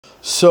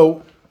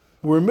So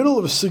we're in the middle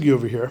of a sugya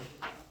over here,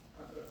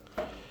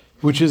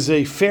 which is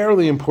a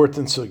fairly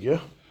important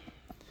sugya.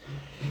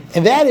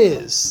 And that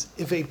is,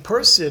 if a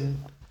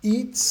person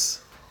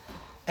eats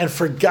and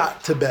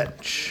forgot to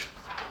bench.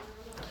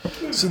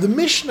 So the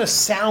Mishnah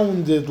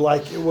sounded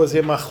like it was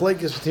a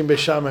machlekes between Beis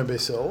Shammai and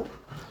Beis Hillel,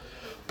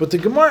 but the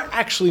Gemara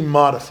actually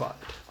modified.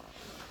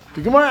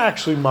 The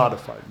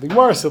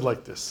Gemara said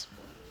like this.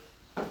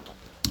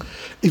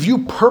 If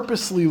you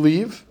purposely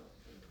leave,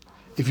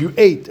 if you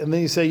ate and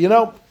then you say, I'm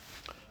going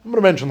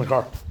to bench in the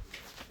car,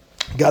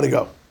 got to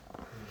go,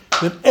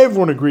 then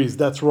everyone agrees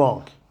that's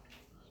wrong.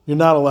 You're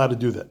not allowed to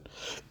do that.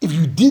 If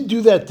you did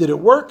do that, did it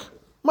work?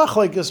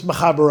 Machlekes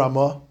Mechaber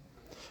Rama.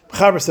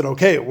 Mechaber said,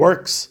 okay, it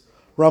works.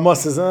 Rama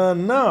says,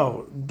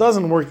 no, it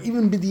doesn't work,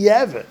 even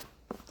b'di'evet.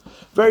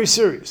 Very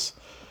serious.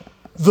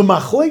 The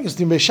machlekes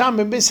in Beis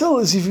Shammai and Beis Hillel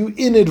is if you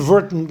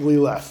inadvertently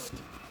left.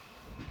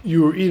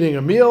 You were eating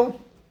a meal,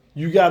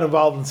 you got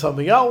involved in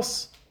something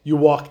else, you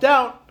walked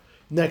out,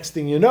 next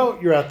thing you know,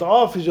 you're at the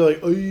office, you're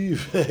like,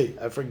 hey,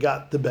 I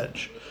forgot to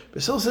bench.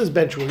 Beis Hillel says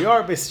bench where you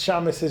are, Beis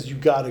Shammai says you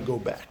got to go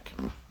back.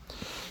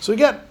 So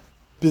again,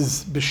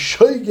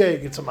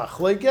 b'shoigeg it's a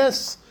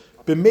machlekes,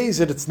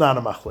 b'mezid it's not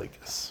a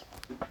machlekes.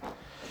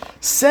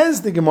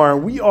 Says the Gemara,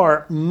 we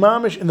are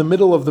mamish in the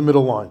middle of the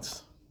middle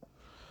lines.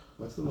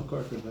 What's the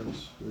makar for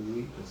bench for the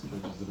week? Is it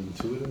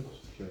intuitive?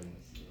 Just curious.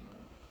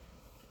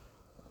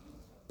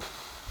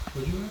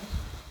 What'd you ask?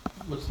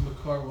 What's the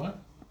makar what?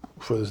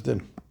 For this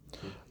din.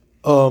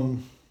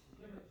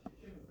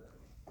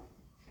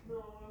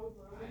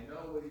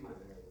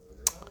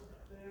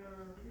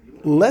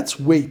 Let's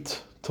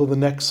wait till the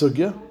next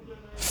sugya.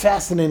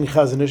 Fascinating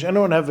Chazon Ish.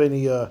 Anyone have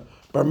any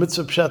bar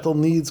mitzvah pshatel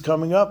needs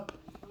coming up?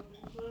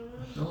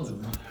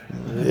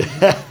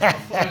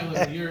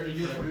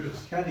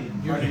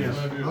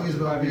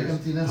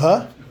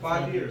 Huh?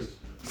 5 years.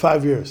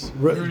 5 years.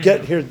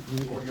 Get here.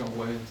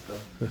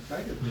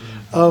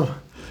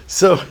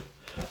 So,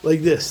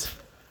 like this.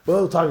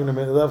 Well, we're talking in a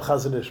minute. I love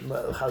Chazon Ish from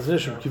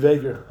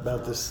Kiveger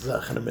about this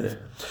in a minute.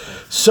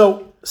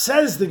 So,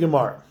 says the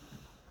Gemara,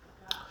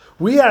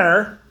 we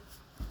are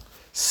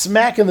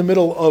smack in the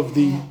middle of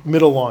the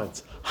middle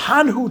lines.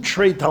 Hanhu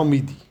Trei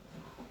Talmidi.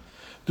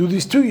 Do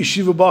these two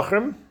yeshiva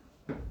bachrim?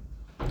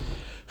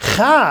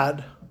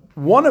 Chad,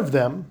 one of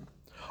them,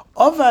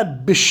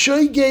 avad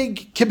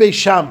b'shoigeg kibei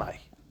Shammai.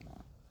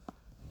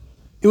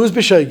 It was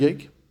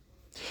b'shoigeg.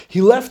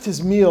 He left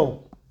his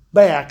meal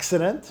by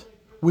accident,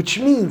 which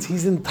means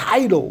he's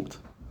entitled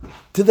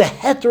to the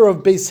heter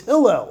of Beis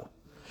Hillel,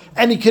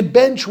 and he could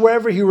bench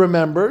wherever he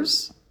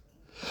remembers.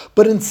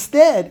 But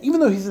instead, even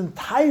though he's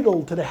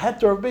entitled to the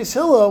heter of Beis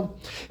Hillel,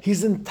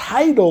 he's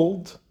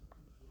entitled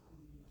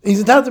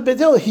to Beis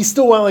Hillel, he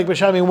still went like Beis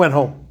Shammai and went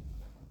home.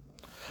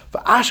 For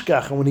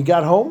Ashkach, and when he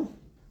got home,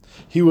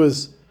 he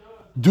was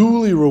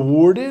duly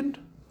rewarded.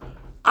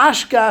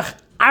 Ashkach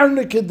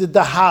Arnike de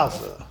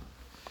Dahava.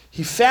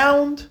 He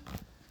found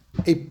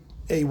a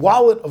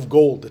wallet of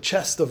gold, a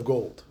chest of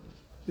gold.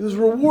 He was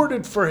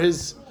rewarded for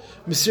his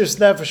Mesiras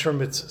Nefesh for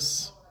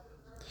mitzvahs.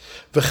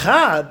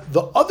 V'chad,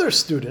 the other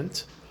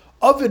student,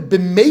 Ovid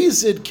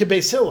b'mezid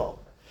kibeis Hillel.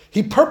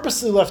 He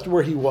purposely left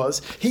where he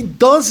was. He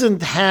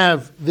doesn't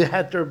have the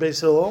heter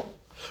Beis Hillel,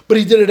 but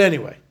he did it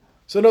anyway.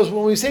 So notice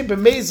when we say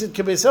b'mezid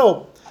kibeis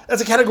Hillel,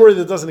 that's a category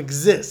that doesn't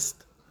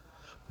exist.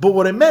 But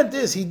what it meant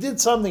is he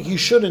did something he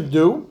shouldn't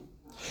do.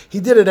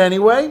 He did it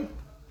anyway.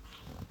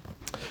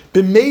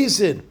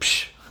 B'mezid,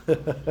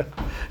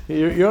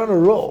 you're on a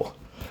roll.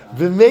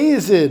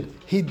 B'mezid,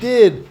 he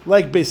did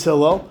like Beis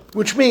Hillel,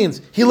 which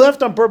means he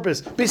left on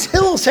purpose. Beis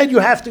Hillel said you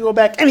have to go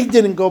back, and he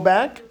didn't go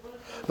back.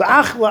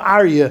 V'achla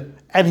arya,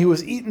 and he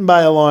was eaten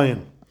by a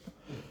lion.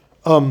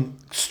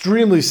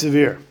 Extremely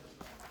severe.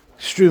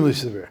 Extremely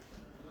severe.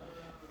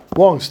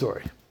 Long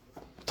story.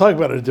 We'll talk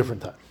about it at a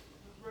different time.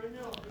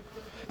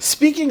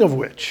 Speaking of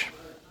which,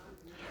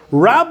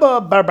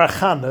 Rabba Bar Bar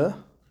Chana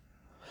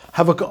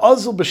have a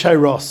ka'azil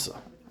b'shayrasa.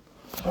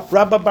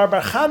 Rabba Bar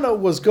Bar Chana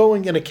was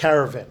going in a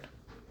caravan.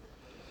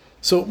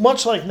 So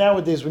much like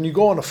nowadays, when you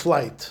go on a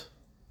flight,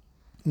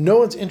 no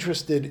one's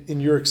interested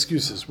in your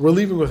excuses. We're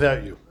leaving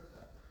without you.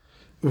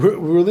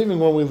 We're leaving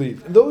when we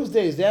leave. In those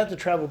days, they had to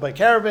travel by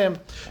caravan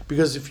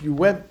because if you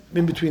went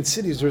in between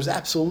cities, there's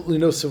absolutely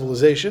no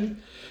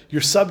civilization.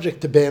 You're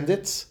subject to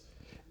bandits,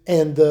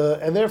 and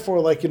therefore,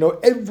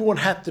 everyone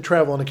had to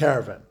travel in a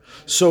caravan.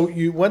 So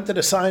you went to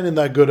the sign in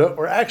Naguda,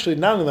 or actually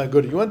not in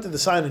Naguda, you went to the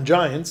sign in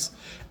Giants,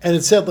 and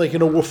it said,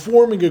 we're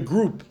forming a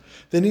group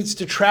that needs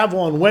to travel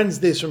on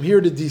Wednesdays from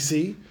here to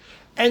DC,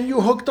 and you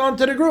hooked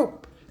onto the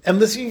group. And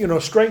listen,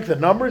 strength in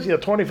numbers, you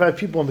had 25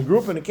 people in the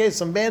group, and in case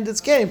some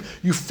bandits came,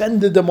 you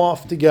fended them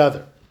off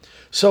together.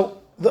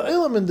 So the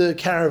Ilam in the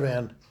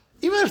caravan,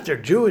 even if they're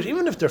Jewish,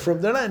 even if they're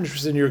not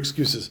interested in your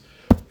excuses.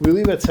 We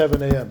leave at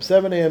 7 a.m.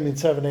 7 a.m.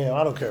 means 7 a.m.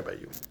 I don't care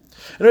about you.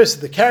 Anyway, so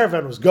the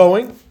caravan was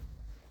going.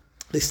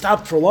 They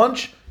stopped for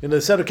lunch, and they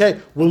said, okay,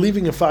 we're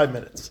leaving in 5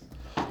 minutes.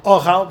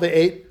 Ochal, they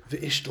ate,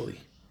 v'ishtali.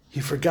 He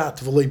forgot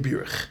v'lei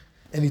birich,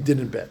 and he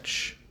didn't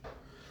bench.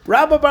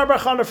 Rabba Bar Bar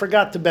Chana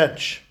forgot to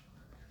bench.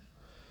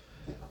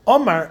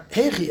 Omar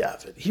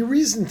Hechiyavid. He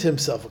reasoned to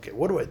himself, okay,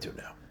 what do I do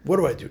now? What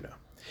do I do now?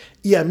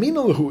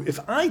 Yaminalahu, if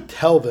I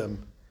tell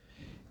them,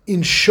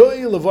 in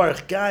Shoy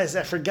Levarach, guys,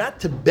 I forgot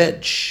to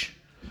bench.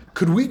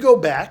 Could we go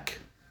back?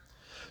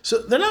 So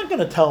they're not going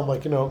to tell him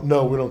like,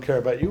 no, we don't care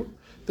about you.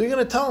 They're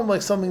going to tell him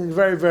like something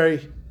very,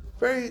 very,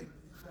 very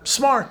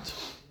smart,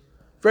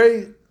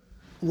 very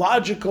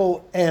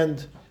logical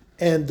and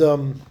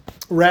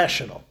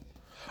rational.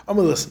 I'm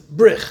going to listen.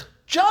 Brich,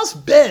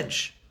 just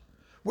bench.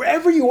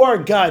 Wherever you are,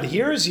 God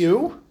hears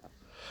you.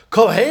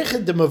 Wherever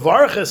you're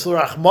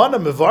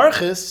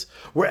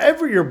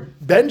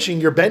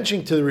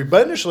benching to the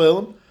Rebbeinu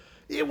Shalom.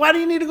 Why do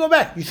you need to go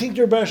back? You think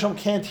your Rebbeinu Shalom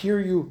can't hear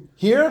you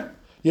here?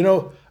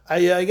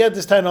 I get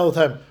this time all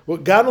the time. Well,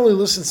 God only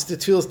listens to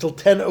tefillas till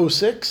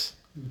 10:06.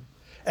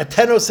 At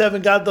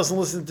 10:07, God doesn't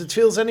listen to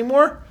tefillas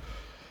anymore.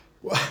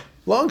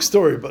 Long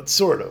story, but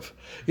sort of.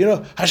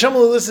 Hashem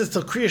only listens to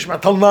Kriya Shema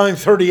till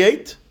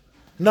 9:38.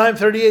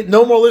 9:38,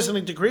 no more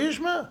listening to Kriya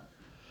Shema.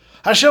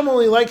 Hashem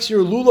only likes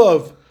your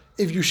lulav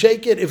if you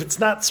shake it, if it's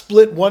not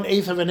split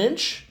 1/8 of an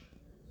inch.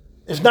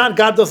 If not,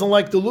 God doesn't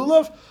like the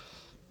lulav.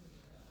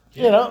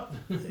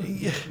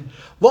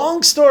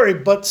 Long story,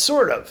 but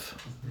sort of.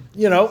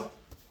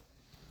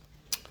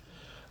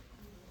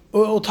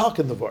 We'll talk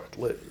in the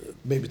Vart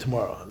maybe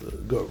tomorrow.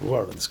 Go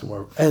Vart on this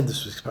Gemara and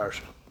this week's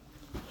parasha.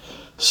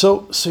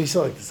 So he said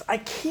like this: I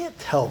can't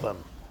tell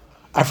them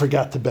I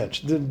forgot to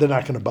bench. They're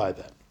not going to buy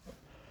that.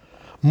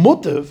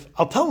 Mutav,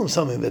 I'll tell them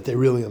something that they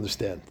really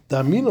understand.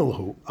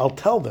 Daminalahu, I'll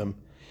tell them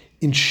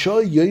in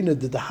Shoy Yoina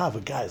de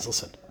Dahava. Guys,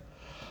 listen.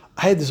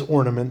 I had this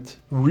ornament,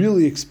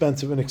 really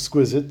expensive and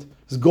exquisite.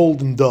 This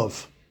golden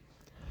dove.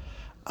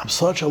 I'm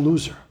such a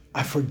loser.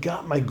 I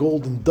forgot my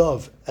golden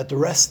dove at the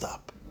rest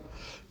stop.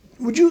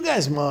 Would you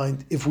guys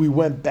mind if we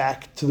went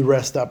back to the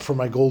rest stop for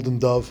my golden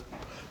dove?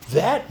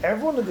 That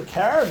everyone in the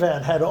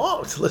caravan had,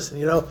 listen,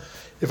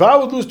 if I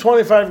would lose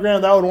 25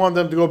 grand, I would want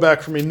them to go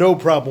back for me. No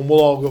problem.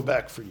 We'll all go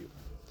back for you.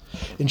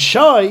 In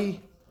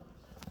Shai,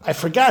 I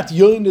forgot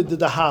Yoina de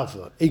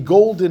Dahava, a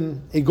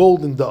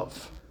golden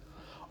dove.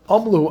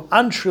 Amlu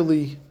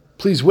Antrili,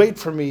 please wait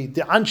for me,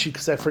 the Anshi,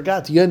 because I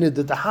forgot Yoina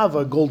de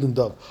Dahava, a golden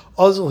dove.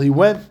 Azal, he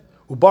went,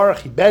 Ubarach,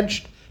 he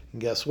benched, and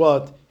guess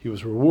what? He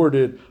was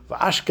rewarded.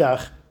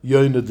 Va'ashkach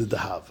Yoina de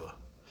Dahava.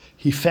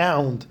 He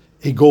found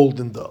a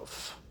golden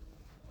dove.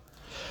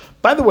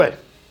 By the way,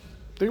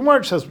 the Gemara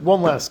just has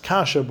one last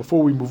kasha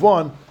before we move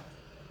on.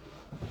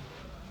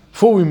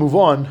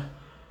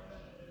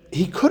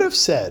 He could have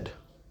said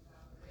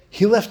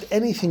he left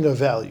anything of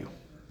value.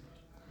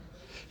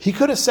 He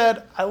could have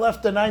said, I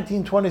left the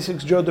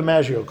 1926 Joe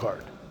DiMaggio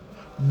card.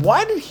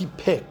 Why did he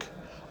pick,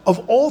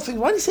 of all things,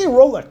 why did he say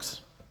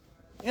Rolex?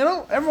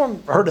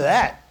 Everyone heard of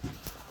that.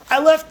 I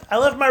left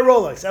my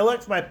Rolex. I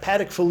left my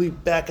Patek Philippe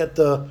back at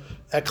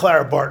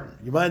Clara Barton.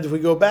 You mind if we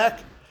go back?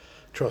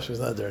 Trust me,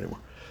 it's not there anymore.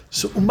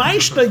 So,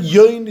 Umayshna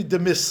Yoini de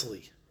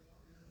Misli.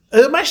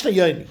 Umayshna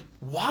Yoini.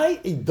 Why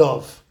a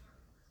dove?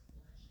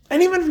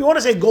 And even if you want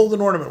to say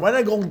golden ornament, why not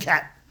a golden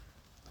cat?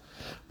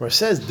 Where it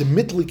says, the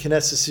mitli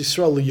Knesset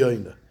Yisrael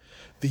Yoina.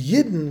 The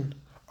Yidden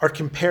are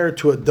compared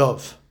to a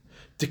dove.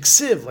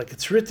 Diksiv, like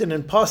it's written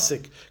in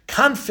Pasuk,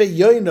 Kanfe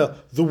Yoina,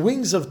 the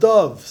wings of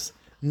doves.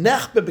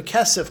 Nechbe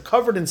bekesef,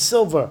 covered in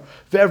silver.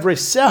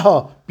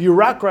 Ve'evreseha,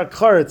 birakrak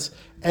charetz,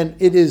 and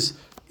it is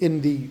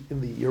in the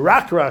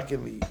Irakrak,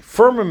 in the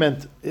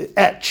firmament,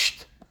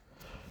 etched.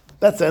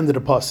 That's the end of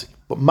the pasuk.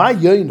 But my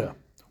yoina,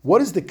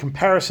 what is the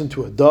comparison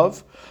to a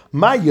dove?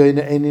 My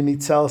yoina einin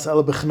itzalas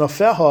ela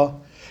b'chnafeha.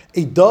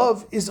 A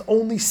dove is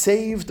only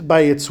saved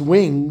by its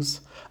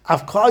wings.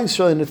 Av Klal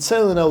Yisrael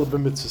netzelin ela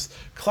b'mitzvos.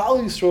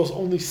 Klal Yisrael is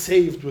only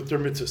saved with their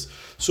mitzvos.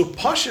 So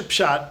Pashup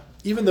Pshat,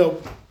 even though,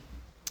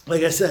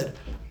 like I said,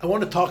 I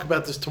want to talk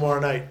about this tomorrow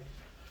night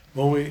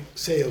when we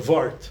say a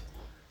Vart.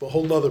 A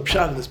whole nother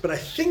pshat in this, but I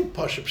think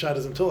Pashup Pshat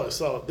is, until I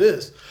saw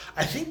this,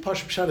 I think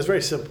Pashup Pshat is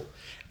very simple.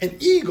 An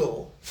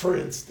eagle, for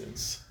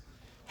instance,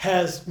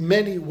 has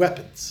many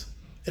weapons.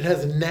 It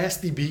has a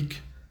nasty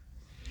beak,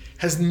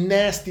 has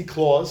nasty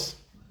claws.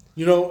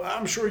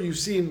 I'm sure you've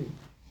seen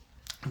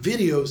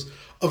videos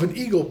of an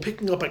eagle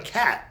picking up a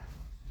cat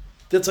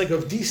that's like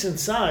of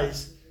decent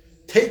size,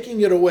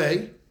 taking it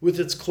away with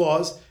its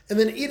claws, and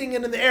then eating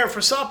it in the air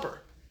for supper.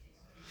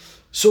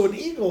 So an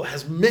eagle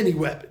has many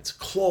weapons,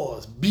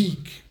 claws,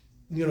 beak,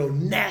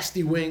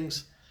 nasty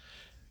wings.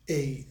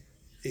 A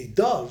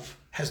dove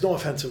has no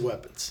offensive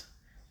weapons.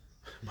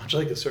 Much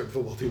like a certain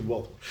football team in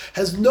Baltimore.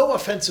 Has no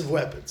offensive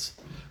weapons.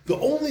 The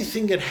only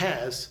thing it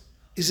has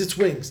is its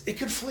wings. It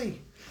can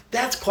flee.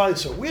 That's Klal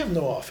Yisrael. We have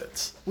no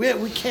offense.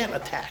 We can't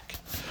attack.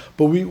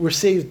 But we're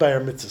saved by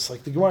our mitzvahs.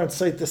 Like the Gemara in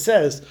Saita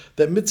says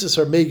that mitzvahs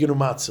are megan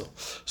umatzil.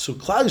 So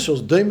Klal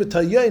Yisrael's doimet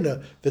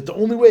hayayna, that the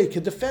only way it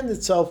can defend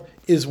itself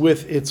is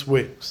with its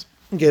wings.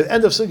 Okay, the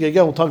end of Sugya,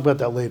 again, we'll talk about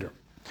that later.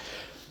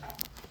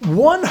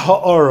 One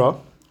ha'ara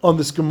on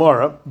this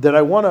Gemara that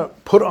I want to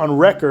put on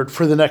record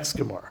for the next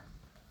Gemara.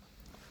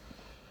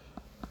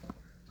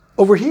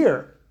 Over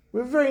here, we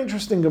have a very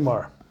interesting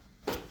Gemara.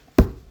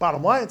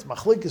 Bottom line, it's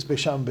Machlekes Beis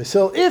Shammai Beis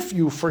Hillel. If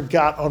you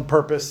forgot on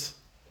purpose,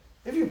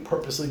 If you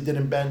purposely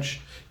didn't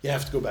bench, you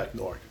have to go back,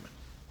 no argument.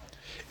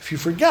 If you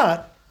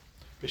forgot,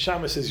 Beis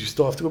Shammai says you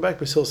still have to go back,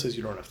 Beis Hillel says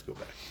you don't have to go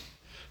back.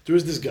 There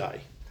was this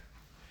guy,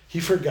 he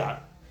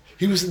forgot.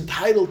 He was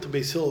entitled to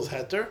Beis Hillel's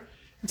heter.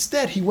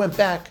 Instead, he went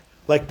back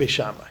like Beis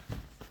Shammai.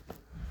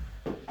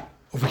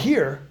 Over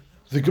here,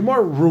 the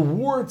Gemara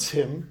rewards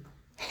him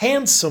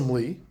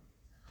handsomely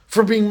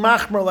for being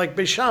machmer like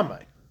Beis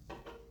Shammai.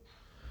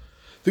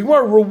 The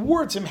Gemara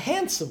rewards him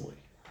handsomely.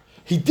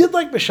 He did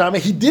like Beis Shammai.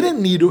 He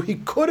didn't need to. He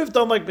could have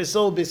done like Beis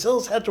Hillel. Beis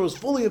Hillel's heter was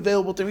fully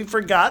available to him. He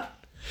forgot.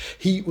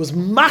 He was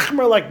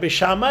machmer like Beis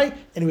Shammai,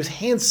 and he was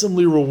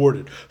handsomely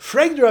rewarded.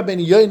 Frag the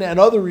Rabbeinu Yoina and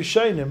other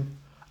Rishonim,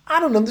 I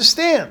don't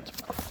understand.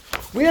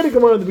 We had a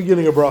Gemara at the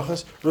beginning of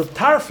Brachas. Reb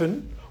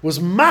Tarfon was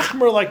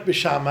machmer like Beis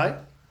Shammai.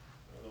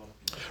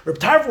 Reb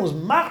Tarfon was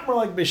machmer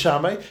like Beis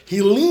Shammai.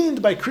 He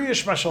leaned by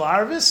Kriyash Mashal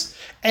Arvis,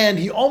 and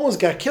he almost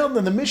got killed.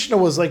 And the Mishnah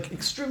was like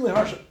extremely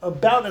harsh,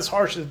 about as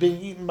harsh as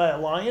being eaten by a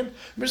lion.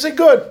 We say,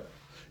 good,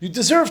 you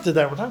deserve to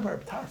die. We're talking about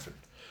Reb Tarfon.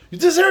 You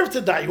deserve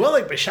to die. You went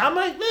like Beis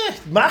Shammai?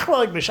 Machmer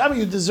like Beis Shammai,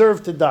 you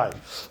deserve to die.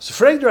 So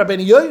Frag the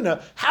Rabbeinu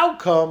Yoina, how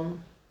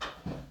come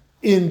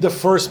in the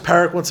first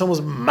parak when someone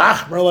was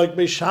machmer like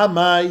Beis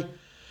Shammai,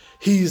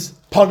 he's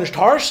punished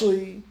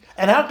harshly?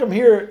 And how come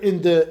here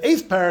in the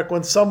 8th parak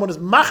when someone is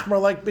machmer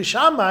like Beis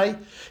Shammai,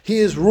 he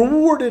is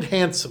rewarded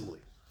handsomely?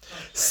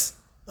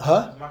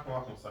 Huh?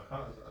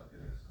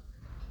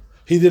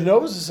 He didn't know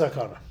it was a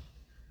sakana. Of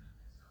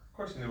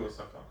course he knew it was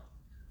sakana.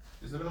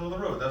 He's in the middle of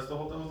the road. That was the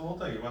whole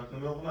thing. He went in the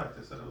middle of the night.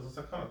 They said it was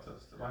a sakana to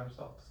by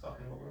himself to stop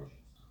in the middle of the road.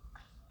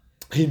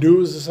 He knew it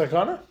was a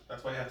sakana?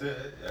 That's why he had to.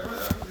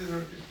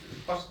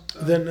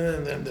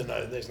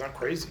 Then he's not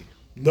crazy.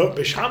 No,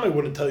 Beis Shammai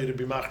wouldn't tell you to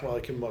be machmer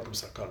like him makom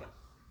sakana.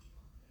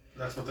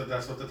 That's what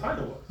the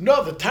title was.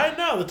 No, the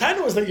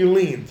title was that you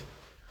leaned.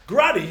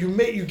 Grati,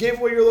 you gave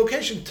away your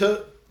location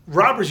to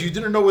robbers you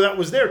didn't know that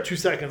was there 2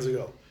 seconds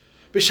ago.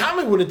 Beis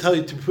Shammai wouldn't tell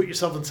you to put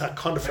yourself in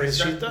sakana for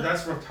his shita.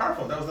 That's Rav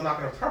Tarfon. That was the knock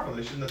on Rav Tarfon.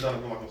 They shouldn't have done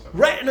it.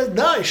 Right,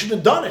 no, you shouldn't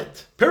have done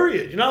it.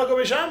 Period. You're not like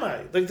Beis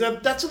Shammai. Like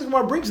that's what the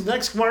Gemara brings. The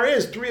next Gemara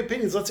is 3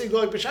 opinions. Let's say you go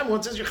like Beis Shammai.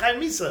 One says you're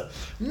Chaim Misa,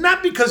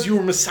 not because you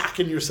were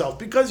masakin yourself,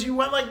 because you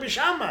went like Beis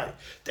Shammai.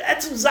 The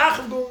etzem zach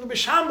of going to Beis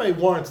Shammai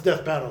warrants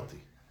death penalty.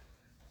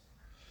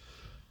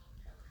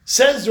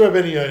 Says the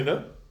Rabbeinu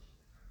Yoina,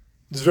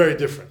 it's very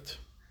different.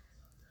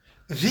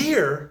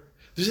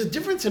 There's a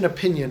difference in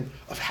opinion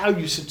of how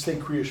you should say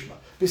Kriya Shema.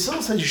 Beis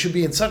Hillel says you should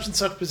be in such and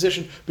such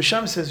position. Beis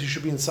Shammai says you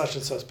should be in such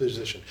and such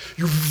position.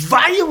 You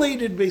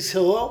violated Beis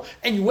Hillel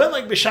and you went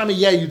like Beis Shammai,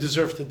 yeah, you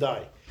deserve to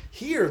die.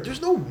 Here,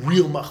 there's no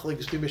real machlekes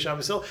between Beis Shammai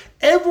and Beis Hillel.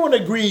 Everyone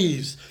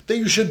agrees that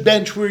you should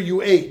bench where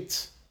you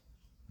ate.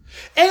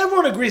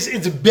 Everyone agrees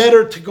it's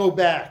better to go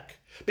back.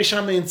 Beis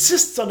Shammai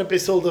insists on it,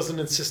 Beis Hillel doesn't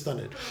insist on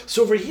it.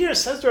 So over here,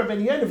 says the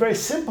Rabbeinu Yoina very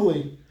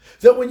simply,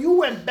 that when you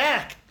went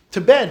back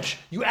to bench,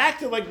 you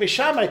acted like Beis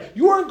Shammai.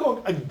 You weren't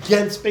going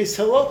against Beis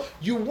Hillel.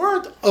 You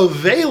weren't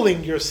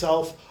availing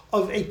yourself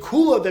of a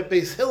kula that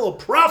Beis Hillel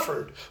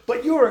proffered.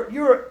 But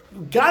you're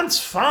ganz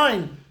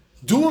fine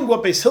doing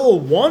what Beis Hillel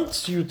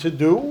wants you to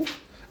do.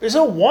 Beis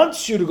Hillel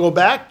wants you to go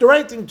back. The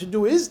right thing to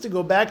do is to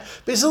go back.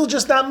 Beis Hillel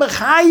just not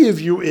mechayiv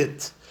you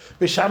it.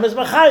 Beis Shammai is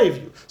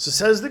mechayiv you. So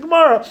says the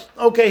Gemara,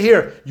 okay,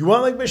 here, you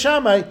want like Beis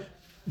Shammai,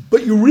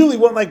 but you really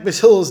want like Beis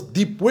Hillel's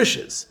deep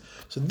wishes.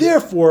 So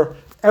therefore,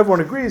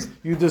 everyone agrees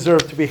you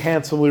deserve to be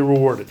handsomely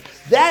rewarded.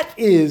 That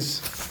is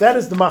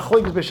the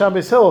machlokes Beis Shammai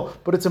Beis Hillel,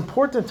 but it's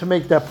important to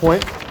make that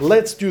point.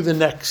 Let's do the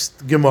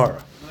next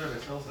Gemara.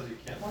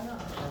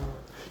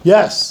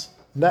 Yes,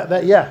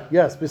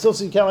 yes. Beis Hillel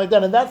says you can't like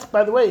that, and that's,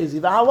 by the way, is the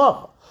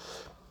halacha.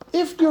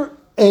 If you're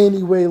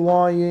anyway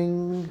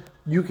lying,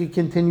 you can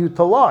continue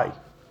to lie.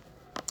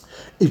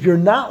 If you're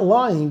not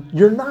lying,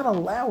 you're not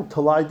allowed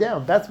to lie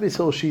down. That's Beis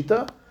Hillel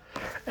shita,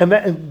 and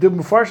the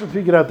Mefarshim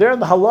speak it out there,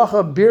 and the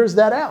halacha bears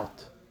that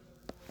out.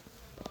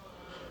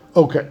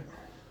 Okay.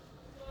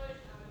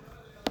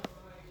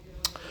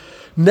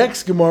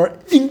 Next Gemara,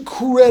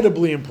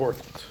 incredibly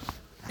important.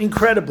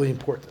 Incredibly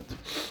important.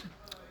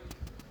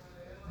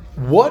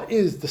 What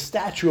is the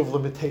statute of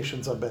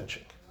limitations on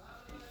benching?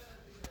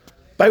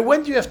 By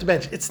when do you have to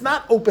bench? It's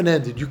not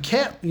open-ended. You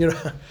can't,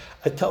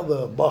 I tell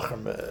the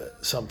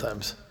Bachram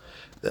sometimes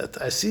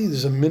that I see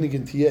there's a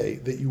minigan TA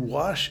that you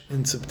wash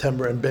in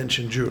September and bench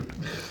in June.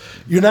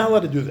 You're not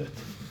allowed to do that.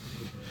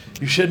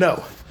 You should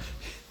know.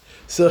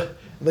 So,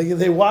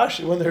 they wash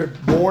when they're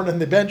born and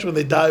they bench when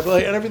they die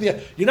and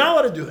everything. You're not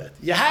allowed to do that.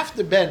 You have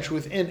to bench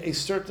within a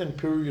certain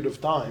period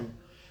of time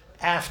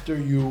after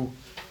you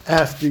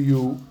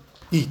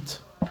eat.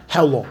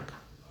 How long?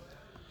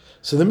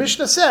 So the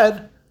Mishnah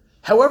said,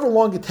 however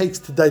long it takes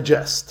to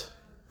digest.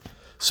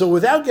 So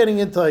without getting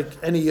into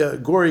any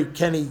gory,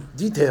 Kenny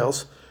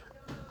details,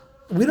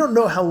 we don't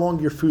know how long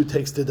your food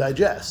takes to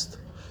digest.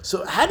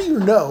 So how do you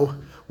know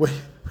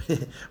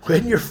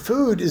when your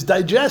food is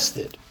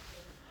digested?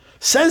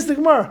 Says the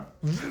Gemara,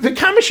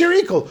 v'kamashir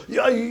equal.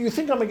 You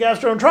think I'm a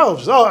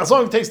gastroenterologist. Oh, as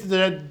long as it takes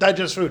to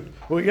digest food.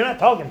 Well, you're not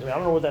talking to me. I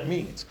don't know what that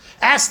means.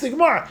 Ask the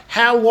Gemara,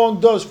 how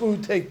long does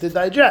food take to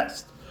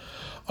digest?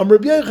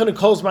 Rabbi Yochanan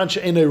calls man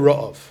she'enei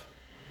ra'av.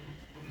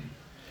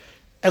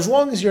 As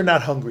long as you're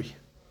not hungry.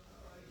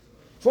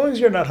 As long as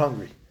you're not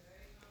hungry.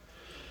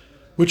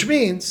 Which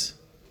means,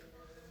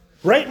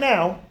 right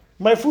now,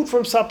 my food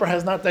from supper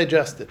has not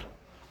digested.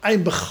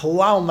 I'm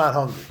b'chalal not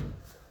hungry.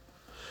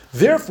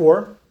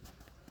 Therefore,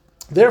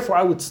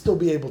 I would still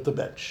be able to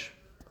bench,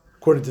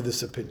 according to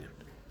this opinion.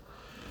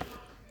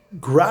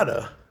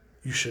 Grada,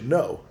 you should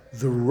know,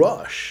 the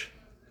Rosh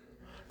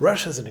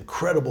has an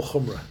incredible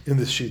chumrah in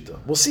this shita.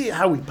 We'll see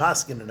how we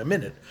paskin in a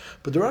minute,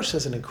 but the Rosh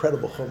has an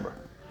incredible chumrah.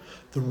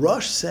 The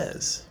Rosh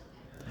says,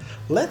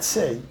 let's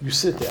say you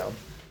sit down,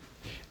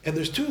 and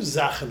there's two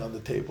zachin on the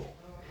table.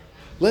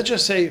 Let's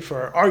just say,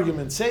 for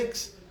argument's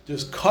sakes,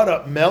 there's cut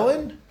up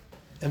melon,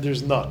 and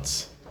there's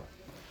nuts.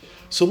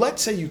 So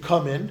let's say you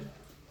come in,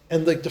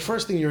 and like the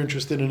first thing you're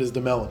interested in is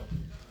the melon.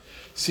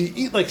 So you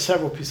eat like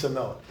several pieces of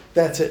melon.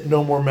 That's it,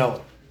 no more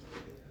melon.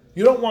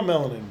 You don't want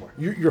melon anymore.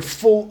 You're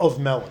full of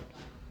melon.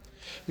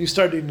 You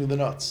start eating the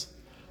nuts.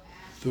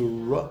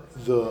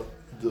 The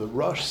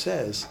Rosh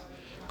says,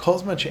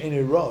 calls man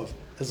she'enei rav,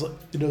 as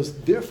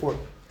therefore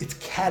it's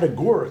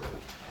categorically.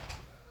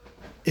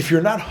 If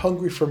you're not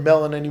hungry for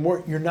melon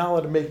anymore, you're not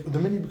allowed to make. The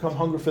minute you become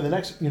hungry for the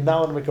next, you're not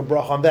allowed to make a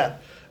bracha on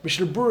that.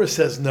 Mishnah Berurah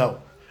says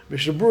no.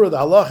 Mishnah Berurah, the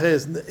halacha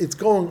is it's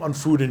going on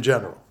food in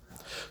general.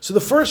 So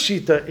the first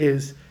shita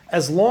is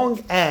as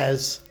long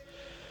as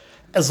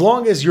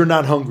you're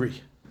not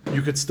hungry,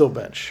 you could still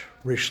bench.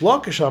 Rish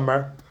Lakish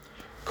Amar,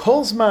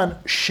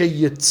 Kolzman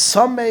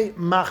sheyitzame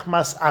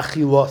machmas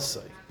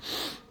achilosai.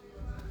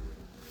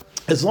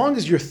 As long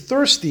as you're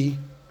thirsty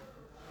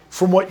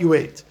from what you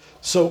ate.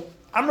 So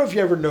I don't know if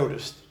you ever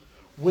noticed,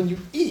 when you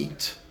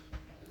eat,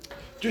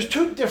 there's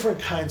two different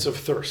kinds of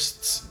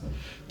thirsts.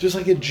 There's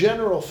like a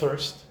general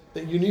thirst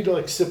that you need to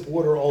like sip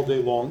water all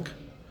day long.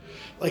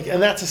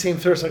 And that's the same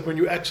thirst like when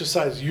you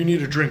exercise, you need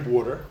to drink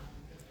water.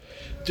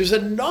 There's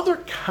another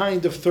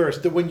kind of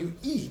thirst that when you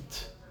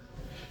eat,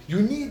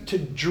 you need to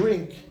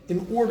drink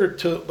in order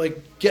to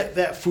like get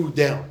that food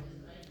down.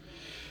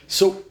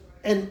 So,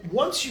 and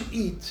once you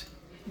eat,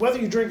 whether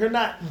you drink or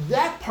not,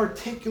 that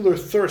particular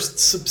thirst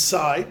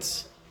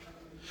subsides.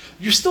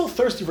 You're still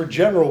thirsty for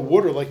general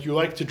water like you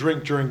like to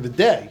drink during the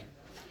day.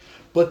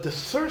 But the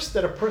thirst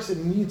that a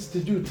person needs to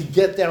do to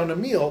get down a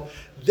meal,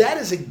 that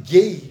is a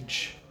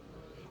gauge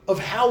of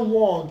how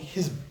long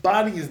his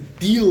body is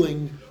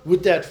dealing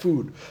with that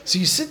food. So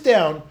you sit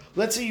down,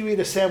 let's say you eat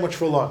a sandwich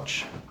for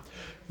lunch.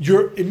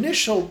 Your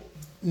initial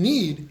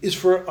need is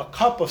for a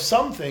cup of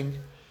something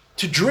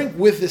to drink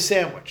with the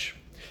sandwich.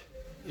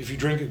 If you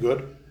drink it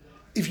good.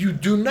 If you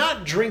do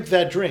not drink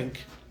that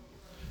drink,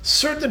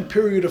 certain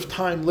period of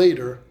time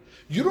later,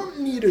 you don't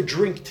need a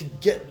drink to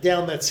get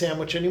down that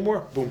sandwich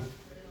anymore. Boom.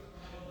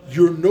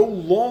 Your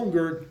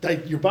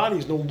body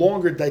is no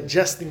longer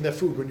digesting that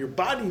food. When your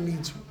body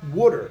needs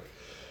water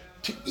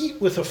to eat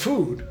with a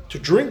food, to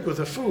drink with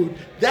a food,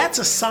 that's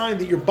a sign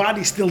that your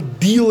body's still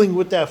dealing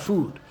with that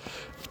food.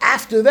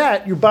 After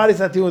that, your body's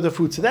not dealing with the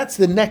food. So that's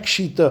the next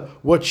shita,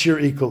 what shir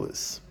equal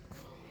is.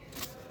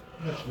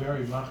 That's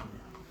very machmir,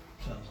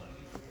 sounds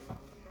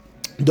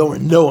like. Don't worry,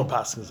 no one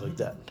passes like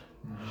that.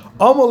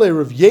 Amalei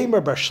Rav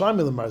Yemer bar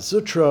Shlami l'mar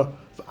Zutra,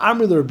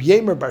 Amri Rav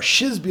Yemer bar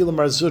Shizbi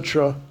l'mar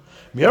Zutra.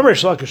 Miyam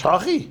Reish Lakish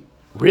hachi?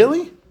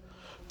 Really?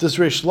 Does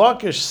Reish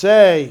Lakish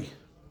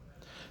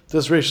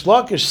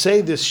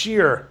say this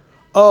shear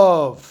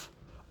of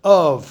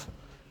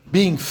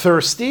being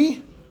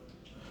thirsty?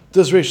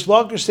 Does Reish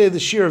Lakish say the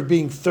shear of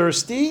being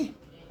thirsty?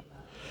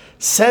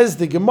 Says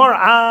the Gemara,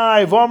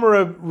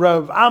 V'amar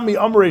Rav Ami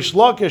Amar Reish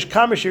Lakish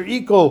kamashir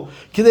equal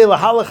kidei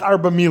lahalach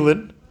arba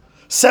milin,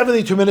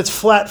 72 minutes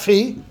flat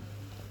fee,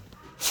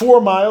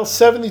 4 miles,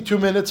 72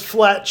 minutes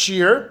flat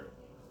shear.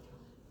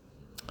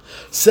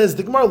 Says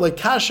the Gemara, like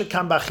kasha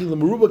kam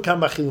b'achilim meruba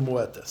kam b'achilim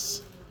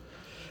muetes.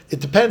 It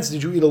depends.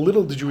 Did you eat a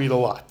little? Did you eat a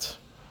lot?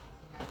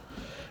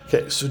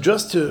 Okay, so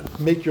just to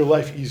make your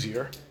life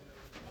easier,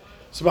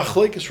 so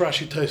machlekes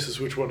Rashi Taisus,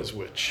 which one is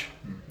which?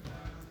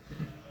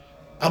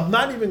 I'm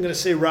not even going to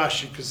say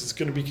Rashi because it's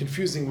going to be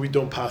confusing. We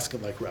don't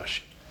paskin like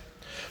Rashi.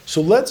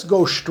 So let's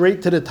go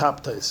straight to the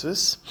top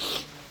Taisus.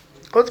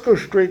 Let's go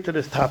straight to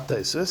the top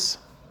Taisus.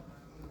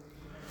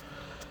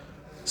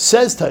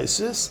 Says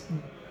Taisus,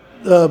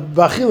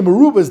 B'achilim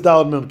meruba is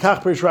dalad min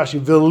kach perish Rashi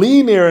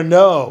v'liner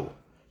no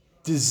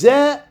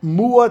dizeh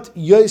muat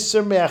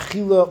yoser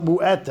me'achila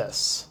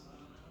mu'etes.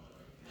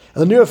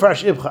 And the near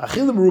Farash Ibcha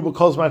achilim meruba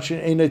calls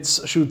machin einet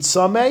shut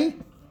samei.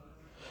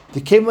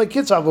 They came like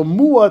kids have a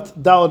muat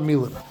dalad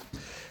milim.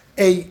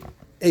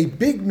 A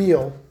big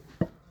meal,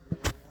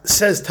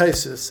 says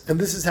Taisus, and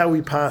this is how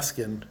we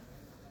paskin,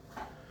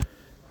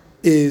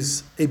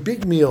 is a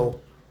big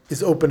meal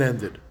is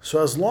open-ended.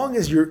 So as long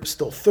as you're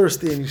still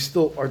thirsty and you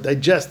still are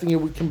digesting it,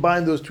 we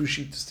combine those two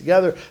sheets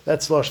together.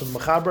 That's Lashon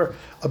Machaber.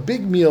 A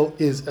big meal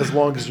is as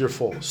long as you're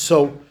full.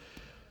 So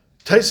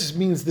Taisus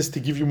means this to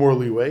give you more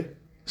leeway.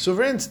 So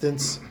for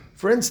instance,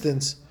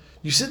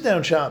 you sit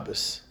down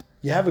Shabbos,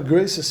 you have a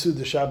grace of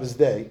Suda Shabbos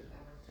day,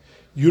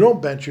 you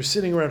don't bench, you're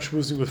sitting around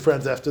schmoozing with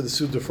friends after the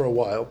Suda for a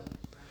while,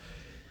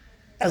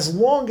 as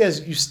long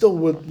as you still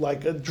would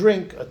like a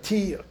drink, a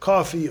tea, a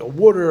coffee, a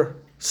water,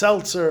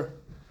 seltzer,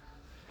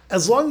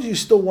 as long as you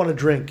still want to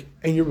drink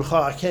and you're,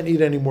 I can't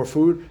eat any more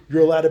food,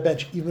 you're allowed to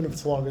bench even if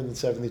it's longer than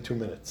 72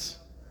 minutes.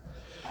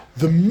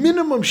 The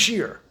minimum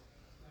shear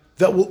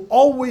that will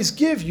always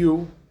give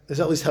you, is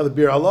at least how the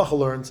Bir Halacha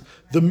learns,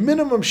 the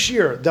minimum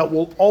shear that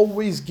will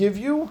always give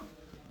you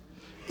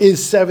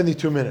is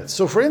 72 minutes.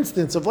 So for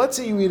instance, if let's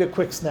say you eat a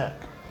quick snack,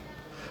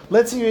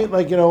 let's say you eat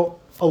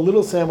a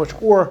little sandwich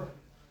or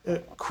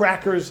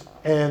crackers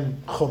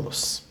and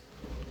hummus.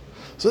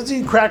 So let's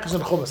eat crackers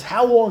and hummus.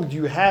 How long do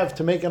you have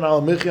to make an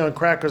al michi on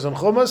crackers and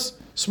hummus?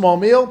 Small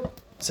meal,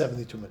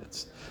 72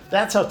 minutes.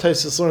 That's how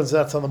Taisus learns.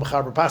 That's how the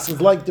Mechaber passes.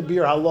 Like the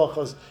Bir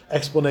Halacha's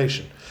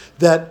explanation,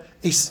 that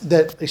a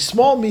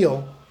small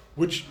meal,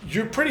 which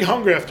you're pretty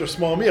hungry after a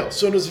small meal.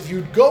 So as if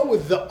you go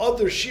with the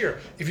other shear,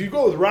 if you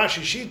go with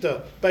Rashi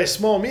Shita by a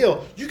small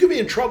meal, you could be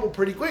in trouble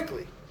pretty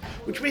quickly.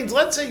 Which means,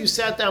 let's say you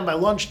sat down by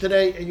lunch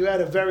today and you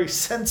had a very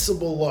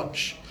sensible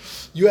lunch.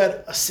 You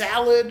had a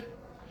salad.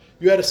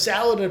 You had a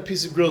salad and a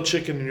piece of grilled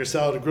chicken in your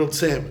salad, a grilled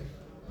salmon.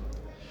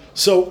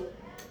 So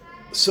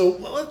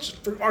let's,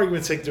 for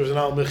argument's sake, there's an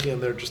al michi in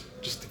there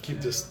just to keep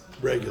this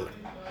regular.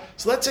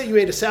 So let's say you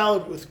ate a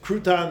salad with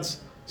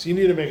croutons, so you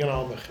need to make an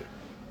al michi.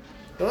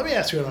 Now let me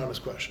ask you an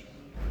honest question.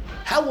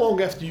 How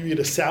long after you eat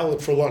a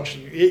salad for lunch,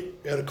 you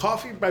had a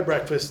coffee by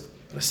breakfast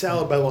and a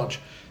salad by lunch,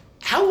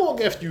 how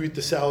long after you eat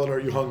the salad are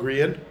you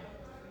hungry in?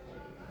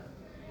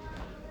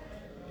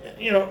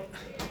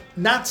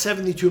 Not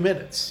 72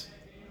 minutes.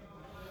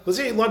 Let's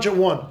say you eat lunch at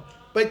 1.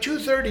 By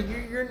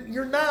 2:30,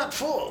 you're not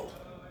full.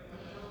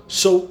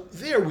 So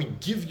there we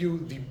give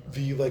you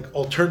the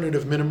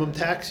alternative minimum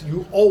tax.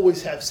 You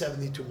always have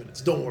 72 minutes.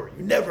 Don't worry,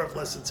 you never have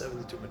less than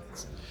 72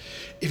 minutes.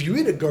 If you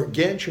eat a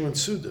gargantuan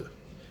Suda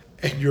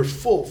and you're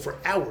full for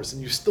hours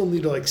and you still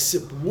need to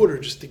sip water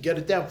just to get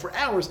it down for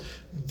hours,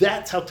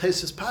 that's how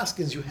Taisus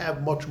paskins, you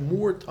have much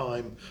more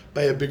time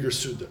by a bigger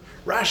Suda.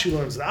 Rashi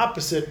learns the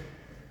opposite.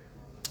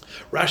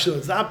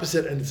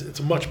 And it's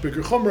a much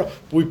bigger chumrah,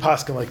 but we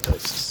paskin like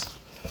Taisus.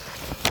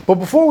 But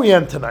before we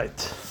end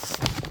tonight,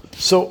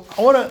 so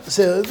I want to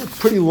say a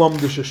pretty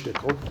lumdish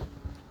shtickle.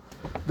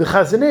 The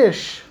Chazon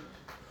Ish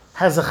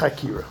has a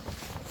chakira.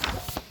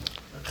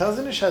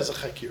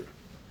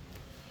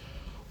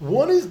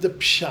 One is the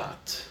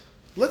pshat.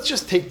 Let's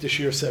just take the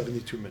sheer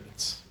 72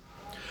 minutes.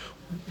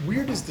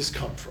 Where does this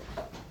come from?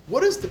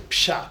 What is the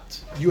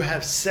pshat? You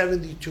have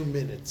 72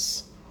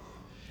 minutes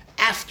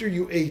after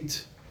you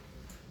ate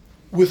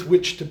with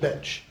which to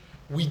bench.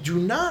 We do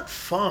not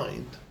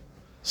find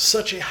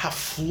such a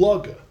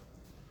haflaga,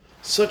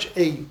 such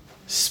a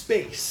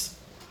space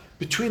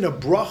between a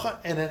bracha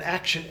and an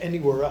action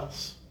anywhere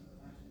else.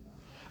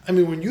 I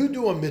mean, when you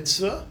do a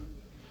mitzvah,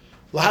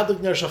 lahadlik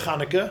ner shel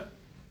Chanukah,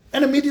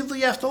 and immediately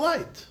you have to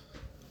light.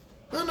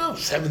 No,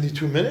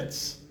 72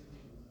 minutes.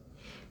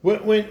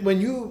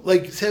 When you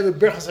say a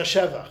berachas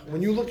hashevach,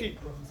 when you look at,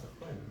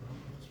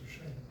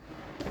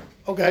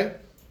 okay,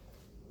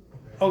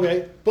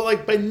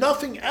 but by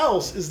nothing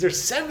else is there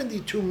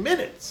 72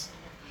 minutes.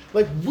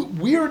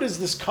 Where does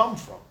this come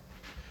from?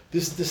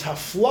 This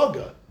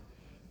haflaga.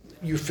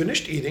 You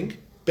finished eating,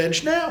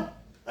 bench now.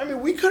 I mean,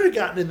 we could have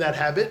gotten in that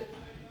habit.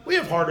 We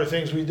have harder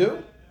things we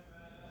do.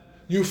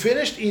 You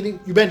finished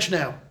eating, you bench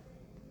now.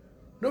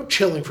 No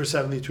chilling for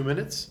 72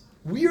 minutes.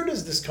 Where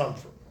does this come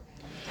from?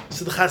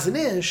 So the Chazon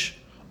Ish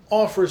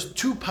offers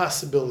two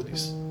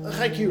possibilities. A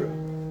chakira.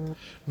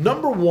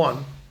 Number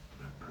one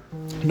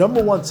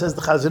says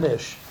the Chazon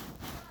Ish,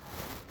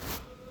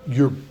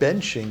 you're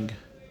benching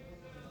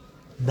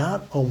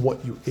not on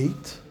what you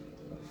ate,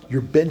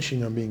 you're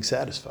benching on being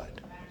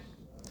satisfied.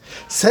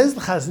 Says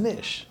the Chazon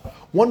Ish,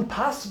 one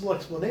possible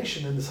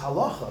explanation in this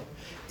halacha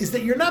is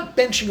that you're not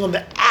benching on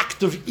the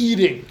act of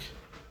eating,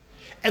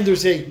 and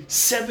there's a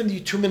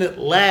 72-minute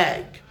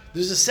lag.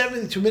 There's a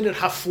 72-minute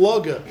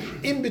haflaga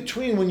in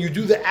between when you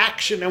do the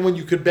action and when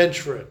you could bench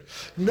for it.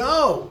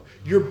 No,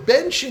 you're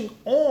benching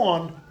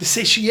on the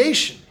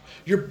satiation.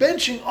 You're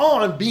benching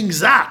on being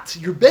zat.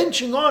 You're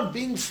benching on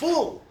being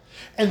full.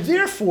 And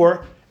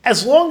therefore,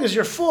 as long as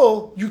you're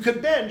full, you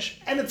could bench,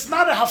 and it's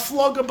not a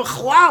haflaga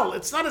b'chlal.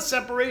 It's not a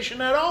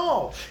separation at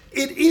all.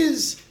 It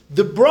is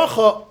the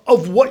bracha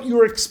of what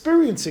you're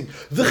experiencing.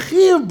 The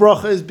chiyuv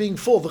bracha is being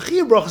full. The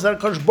chiyuv bracha is that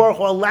HaKadosh Baruch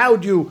Hu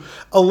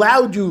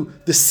allowed you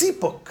the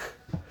sipuk.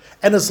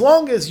 And as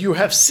long as you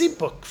have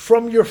sipuk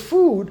from your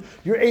food,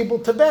 you're able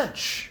to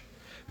bench.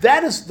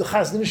 That is the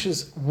Chazon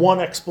Ish's one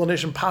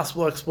explanation,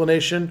 possible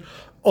explanation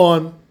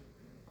on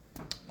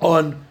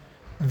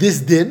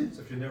this din.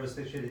 So if you're never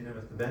satiated, you never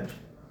have to bench?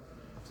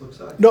 Flip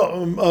side?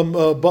 No,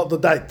 but the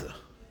daita.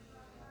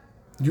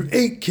 You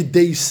ate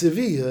kidei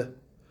seviyah,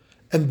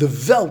 and the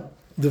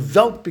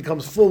velt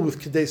becomes full with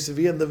Kedei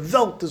Seviyah, and the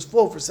velt is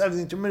full for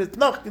 72 minutes,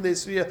 not Kedei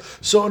Seviyah.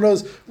 So it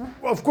knows,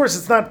 of course,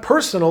 it's not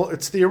personal,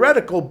 it's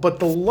theoretical, but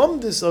the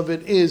lumdis of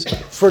it is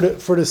for the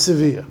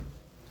Seviyah.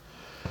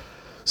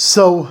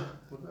 So,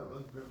 What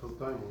about Birchos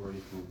Daima, where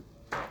you can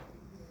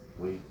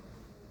wait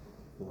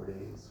 4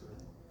 days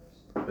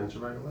or bench it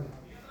right away?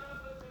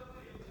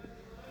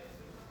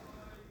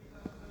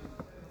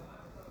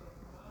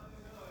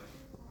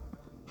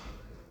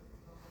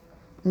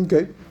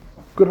 Okay,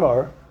 good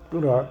horror.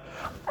 Good horror.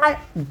 I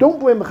don't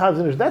blame the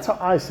Chazon Ish. That's how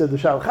I said the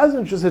Shal.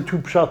 Chazon Ish just had two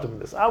pshatim in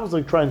this. I was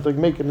like trying to like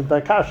make it into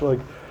Akash, like,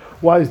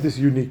 why is this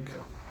unique?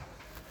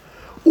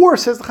 Or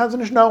says the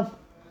Chazon Ish, no.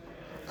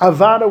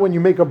 Avada, when you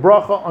make a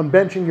bracha on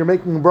benching, you're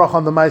making a bracha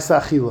on the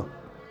Ma'aseh Achila.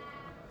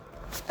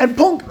 And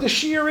punk, the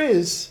shear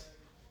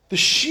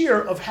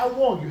of how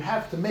long you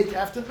have to make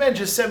after the bench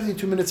is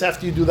 72 minutes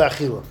after you do the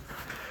Achila.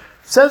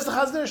 Says the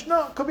Chazon Ish,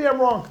 no, could be I'm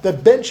wrong. The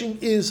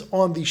benching is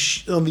on the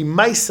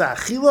Ma'aseh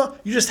Achila,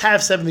 you just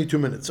have 72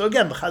 minutes. So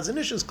again, the Chazon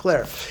Ish is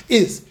clear.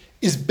 Is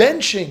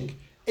benching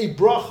a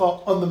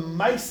bracha on the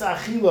Ma'aseh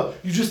Achila,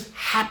 you just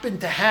happen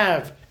to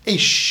have a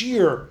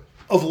shear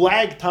of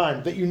lag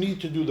time that you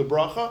need to do the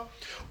bracha?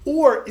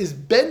 Or is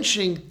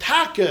benching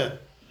taka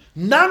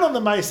not on the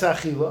Ma'aseh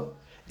Achila,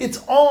 it's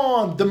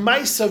on the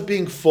Ma'aseh of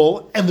being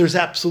full, and there's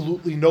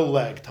absolutely no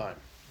lag time.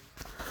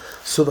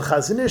 So the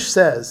Chazon Ish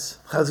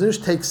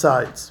takes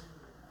sides.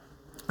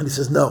 And he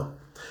says, no,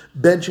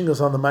 benching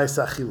is on the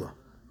Ma'aseh Achila.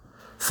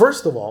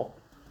 First of all,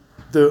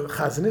 the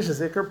Chazon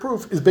Ish's Iker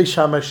proof is Beis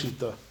Shammai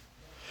Shita.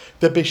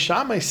 The Beis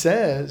Shammai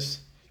says,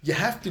 you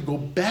have to go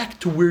back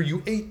to where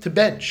you ate to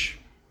bench.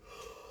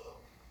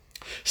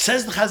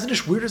 Says the Chazon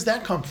Ish, where does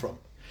that come from?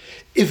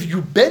 If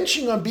you're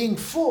benching on being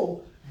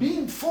full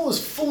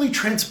is fully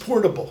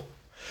transportable.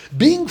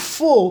 Being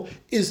full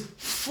is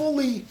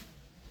fully,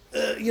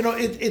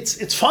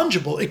 it's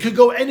fungible. It could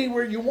go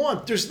anywhere you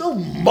want. There's no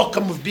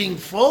muckam of being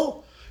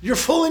full. You're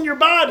full in your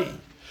body.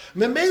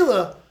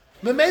 Memela,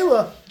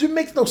 it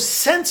makes no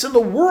sense in the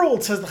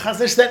world, says the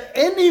Chazon Ish, that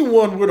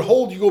anyone would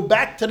hold you go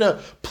back to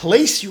the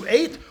place you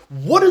ate.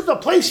 What does the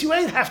place you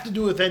ate have to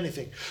do with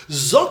anything?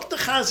 Zok the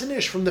Chazon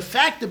Ish, from the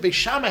fact that Beis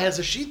Shammai has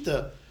a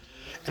shita.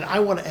 And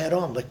I want to add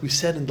on, like we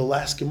said in the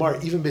last Gemara,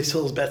 even Beis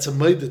Hillel's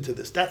batzamayda to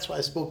this. That's why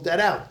I spoke that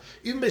out.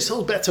 Even Beis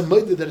Hillel's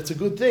batzamayda that it's a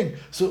good thing.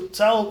 So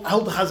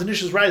how the Chazon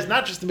Ish's rise,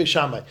 not just the Beis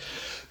Shammai.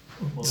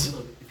 Well,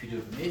 if you do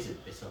it amazing,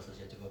 Beis Hillel says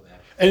you have to go back.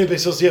 And in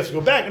Beis Hillel you have to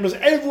go back. And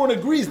everyone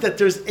agrees that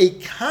there's a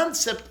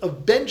concept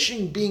of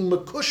benching being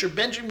makush, or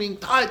benching being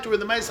tied to where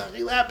the Ma'aseh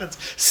Achila happens.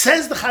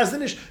 Says the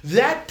Chazon Ish,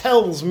 that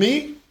shows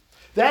me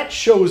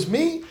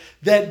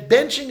that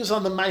benching is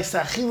on the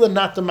Ma'aseh Achila,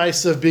 not the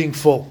Ma'aseh of being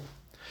full.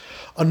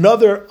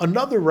 Another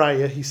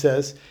raya, he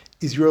says,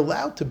 is you're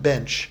allowed to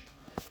bench.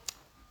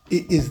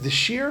 Is the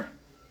shear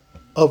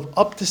of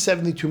up to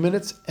 72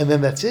 minutes and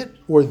then that's it?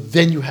 Or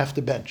then you have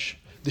to bench?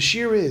 The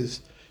shear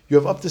is you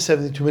have up to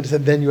 72 minutes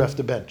and then you have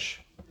to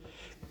bench.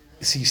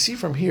 So you see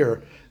from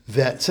here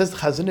that, says the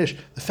Chazon Ish,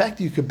 the fact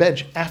that you could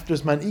bench after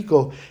Zman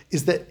Iko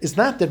is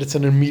not that it's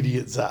an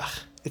immediate zach.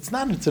 It's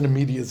an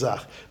immediate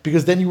zach,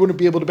 because then you wouldn't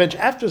be able to bench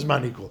after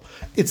Zman Iko.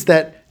 It's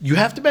that you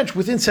have to bench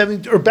within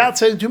 70 or about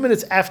 72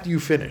 minutes after you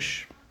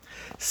finish.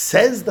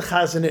 Says the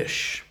Chazon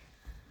Ish,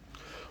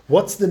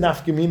 what's the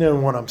nafkamina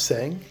in what I'm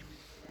saying?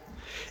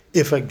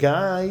 If a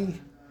guy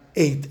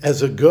ate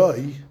as a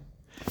guy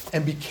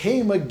and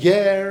became a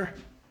ger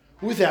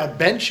without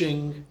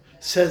benching,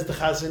 says the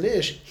Chazon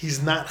Ish,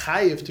 he's not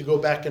chayiv to go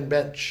back and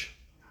bench.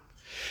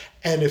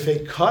 And if a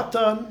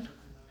katan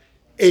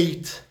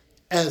ate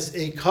as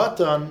a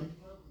katan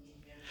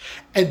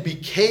and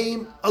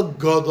became a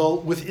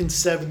gadol within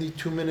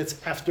 72 minutes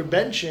after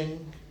benching,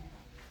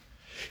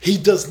 he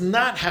does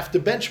not have to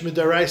bench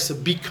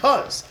midaraisa,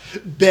 because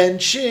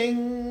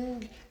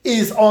benching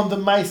is on the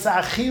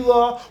Ma'aseh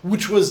Achila,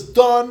 which was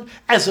done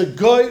as a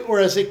goy or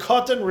as a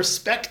katan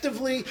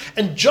respectively,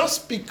 and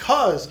just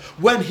because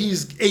when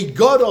he's a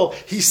gadol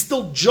he's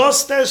still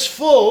just as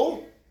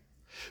full,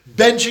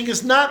 benching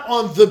is not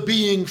on the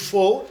being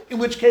full, in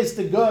which case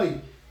the goy,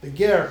 the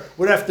ger,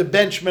 would have to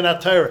bench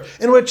Minat Torah.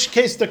 In which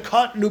case the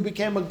katan who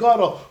became a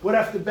gadol would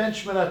have to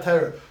bench Minat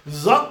Torah.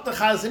 Zok the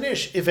Chazon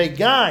Ish, if a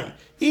guy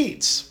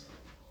eats,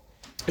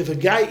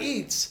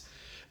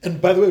 and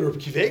by the way, Reb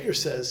Akiva Eiger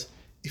says,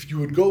 if you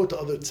would go with the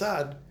other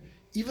tzad,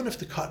 even if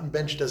the katan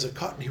benched as a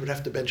katan, he would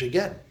have to bench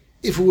again.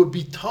 If it would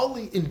be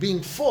totally in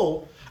being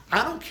full,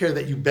 I don't care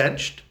that you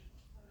benched.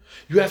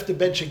 You have to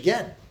bench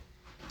again.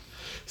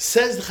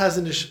 Says the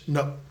Chazon Ish,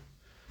 no.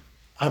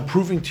 I'm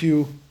proving to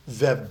you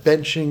that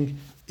benching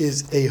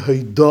is a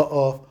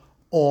haida'ah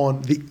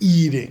on the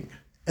eating.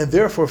 And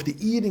therefore, if the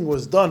eating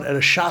was done at a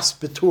shas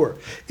betur,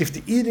 if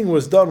the eating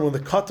was done when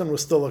the katan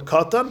was still a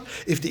katan,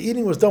 if the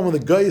eating was done when the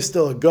guy is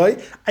still a guy,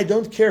 I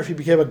don't care if he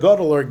became a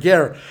gadol or a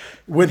ger.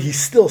 When he's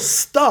still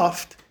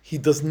stuffed, he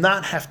does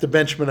not have to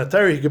bench Minat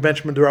Torah. He can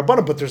bench min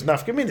d'Rabbanan, but there's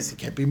nafkaminas. He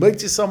can't be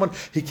mitzi someone.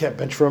 He can't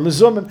bench for a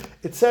mizuman,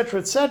 etc.,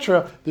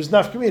 etc. There's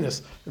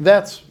nafkaminas. And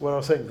that's what I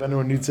was saying. If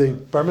anyone needs a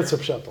bar mitzvah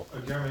pshatel, A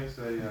ger makes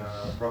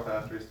a bracha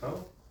after his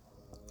table.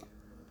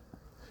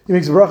 he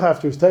makes a bracha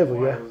after his table.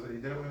 Why? Yeah. He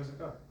did it when he was a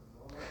guy.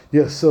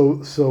 Yeah, so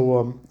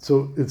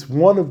it's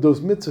one of those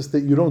mitzvahs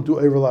that you don't do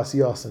Eivor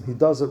L'Asiyasin. He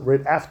does it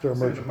right after a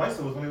So the merger.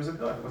 Maisa was when he was a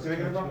guy. Was he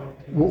making a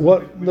bracha?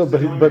 What? No,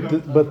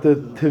 but the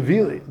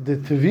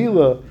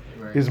tevila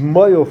is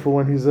moyo for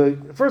when he's a.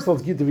 First,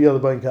 let's get tevila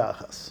b'ayin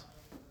kachas.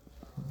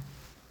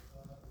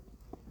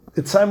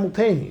 It's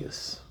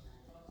simultaneous.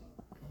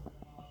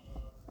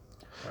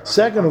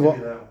 Second of all,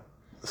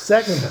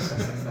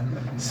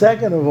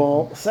 Second of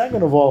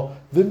all,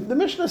 the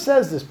Mishnah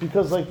says this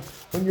because like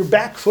when your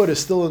back foot is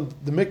still in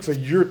the mikveh,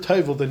 you're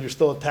tovel, then you're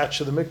still attached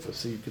to the mikveh,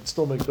 so you can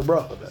still make the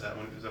bracha. Is that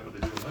what they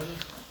do in Lebanon?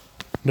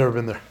 Never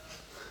been there.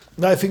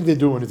 No, I think they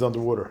do it when he's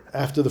underwater.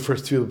 After the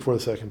first tefillah, before the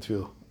second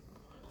tefillah.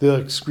 They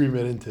like scream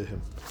it into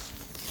him.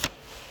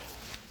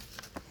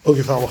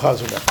 Okay, fine, we'll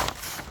chazer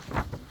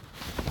now.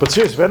 But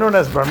seriously, if anyone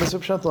has bar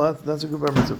mitzvah, that's a good bar mitzvah.